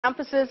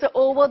Campuses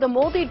over the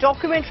Modi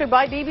documentary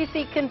by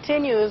BBC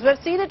continues. We've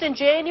seen it in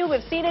JNU,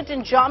 we've seen it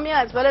in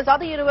Jamia as well as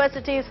other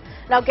universities.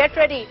 Now get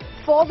ready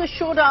for the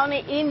showdown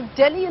in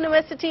Delhi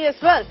University as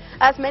well,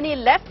 as many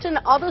left and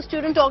other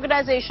student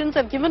organizations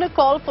have given a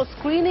call for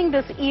screening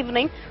this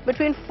evening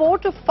between 4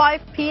 to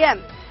 5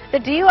 p.m. The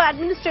DU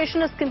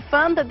administration has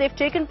confirmed that they've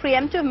taken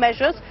preemptive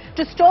measures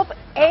to stop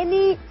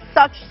any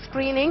such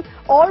screening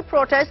or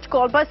protest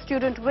called by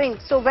student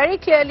wings. So very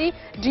clearly,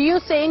 DU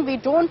saying we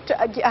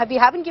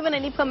haven't given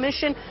any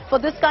permission for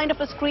this kind of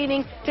a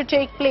screening to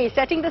take place,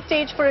 setting the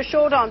stage for a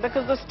showdown,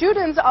 because the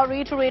students are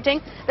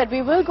reiterating that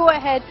we will go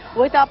ahead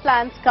with our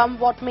plans come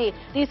what may.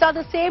 These are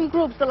the same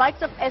groups, the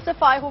likes of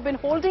SFI, who've been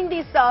holding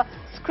these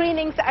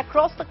screenings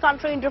across the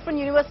country in different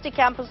university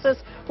campuses,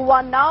 who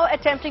are now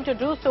attempting to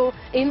do so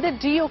in the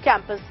DU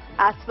campus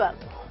as well.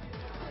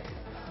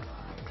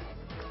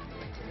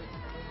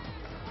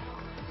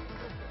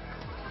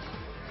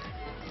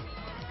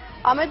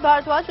 Amit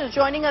Bharadwaj is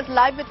joining us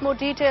live with more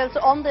details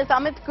on this.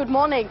 Amit, good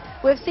morning.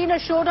 We've seen a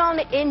showdown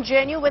in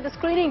JNU where the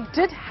screening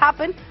did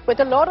happen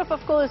with a lot of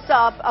course,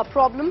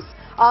 problems.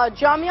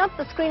 Jamia,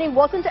 the screening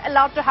wasn't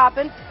allowed to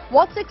happen.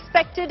 What's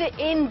expected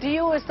in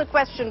DU is the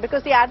question,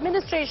 because the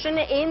administration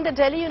in the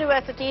Delhi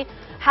University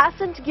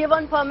hasn't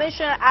given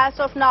permission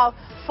as of now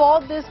for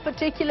this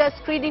particular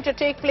screening to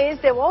take place.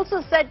 They've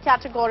also said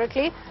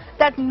categorically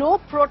that no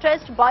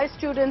protest by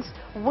students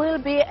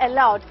will be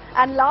allowed.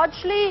 And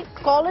largely,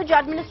 college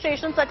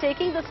administrations are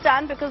taking the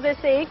stand because they're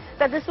saying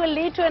that this will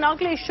lead to an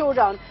ugly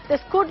showdown.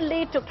 This could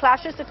lead to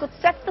clashes. It could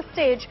set the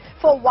stage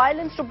for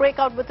violence to break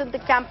out within the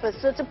campus.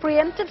 So it's a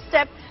preemptive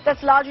step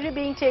that's largely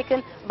being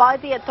taken by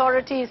the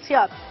authorities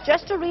here.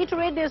 Just to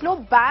reiterate, there's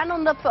no ban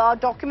on the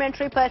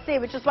documentary per se,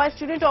 which is why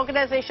student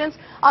organizations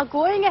are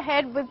going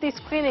ahead with these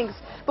screenings.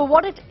 But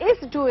what it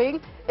is doing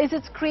is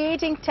it's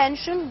creating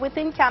tension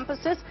within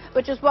campuses,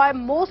 which is why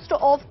most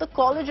of the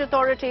college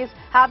authorities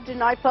have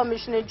denied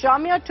permission. In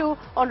Jamia too,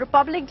 on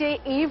Republic Day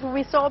Eve,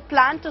 we saw a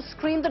plan to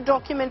screen the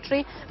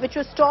documentary, which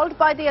was stalled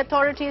by the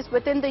authorities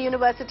within the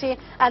university.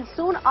 And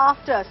soon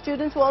after,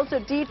 students were also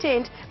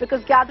detained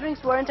because gatherings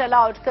weren't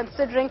allowed,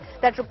 considering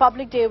that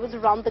Republic Day was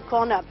around the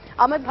corner.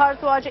 Amit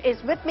Bharadwaj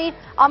is with me.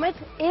 Amit,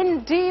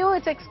 in DU,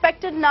 it's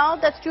expected now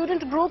that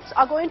student groups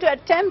are going to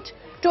attempt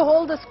to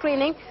hold the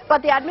screening,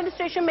 but the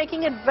administration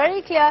making it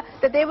very clear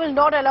that they will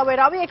not allow it.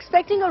 Are we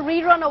expecting a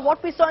rerun of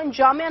what we saw in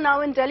Jamia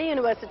now in Delhi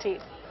University?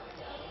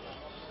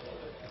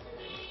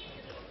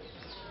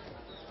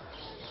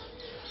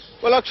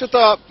 Well,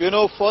 Akshata,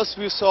 first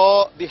we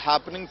saw the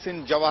happenings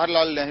in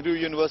Jawaharlal Nehru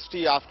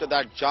University, after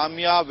that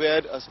Jamia,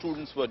 where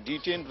students were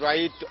detained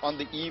right on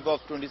the eve of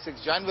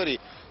 26 January.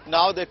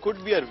 Now there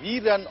could be a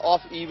rerun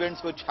of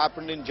events which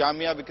happened in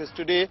Jamia, because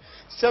today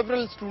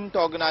several student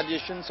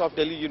organizations of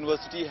Delhi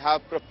University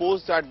have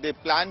proposed that they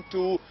plan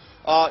to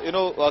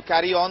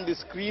carry on the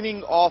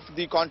screening of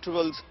the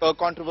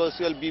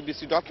controversial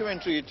BBC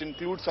documentary. It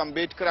includes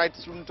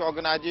Ambedkarite student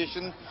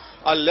organization,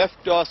 a left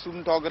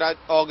student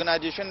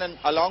organization, and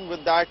along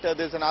with that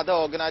there's another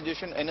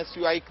organization,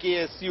 NSUI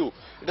KSU.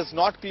 It is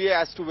not clear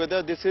as to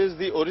whether this is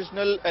the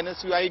original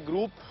NSUI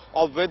group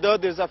or whether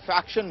there's a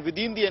faction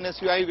within the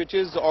NSUI which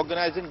is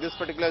organizing this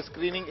particular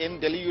screening in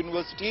Delhi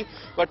University.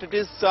 But it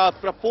is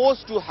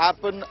proposed to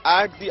happen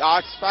at the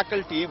arts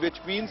faculty, which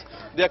means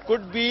there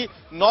could be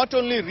not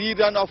only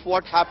rerun of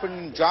what happened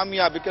in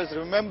Jamia, because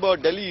remember,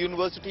 Delhi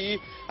University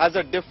has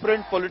a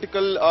different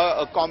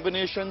political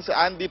combinations,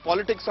 and the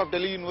politics of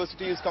Delhi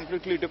University is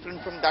completely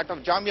different from that of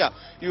Jamia.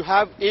 You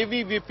have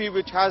AVVP,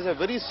 which has a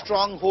very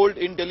strong hold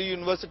in Delhi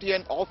University,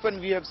 and often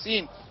we have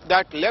seen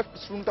that left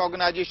student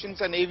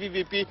organizations and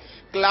AVVP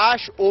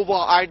clash over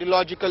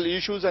ideological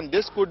issues, and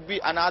this could be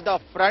another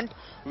front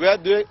where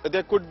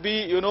there could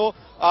be,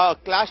 a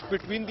clash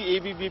between the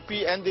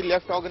AVVP and the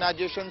left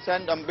organizations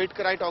and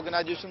Ambedkarite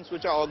organizations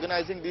which are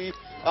organizing the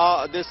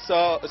this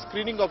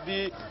screening of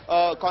the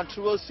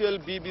controversial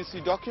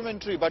BBC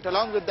documentary. But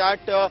along with that,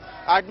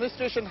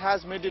 administration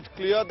has made it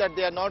clear that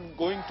they are not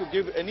going to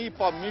give any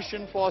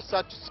permission for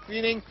such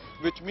screening,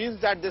 which means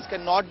that this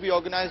cannot be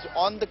organized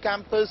on the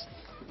campus.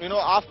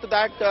 After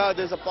that,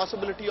 there's a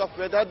possibility of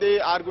whether they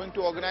are going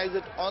to organize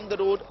it on the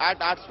road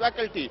at arts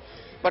faculty.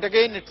 But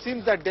again, it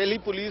seems that Delhi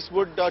police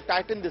would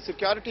tighten the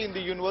security in the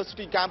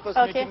university campus,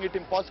 making it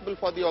impossible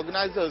for the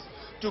organizers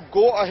to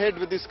go ahead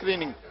with the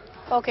screening.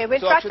 Okay, we'll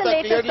track the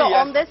latest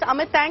on this.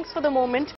 Amit, thanks for the moment.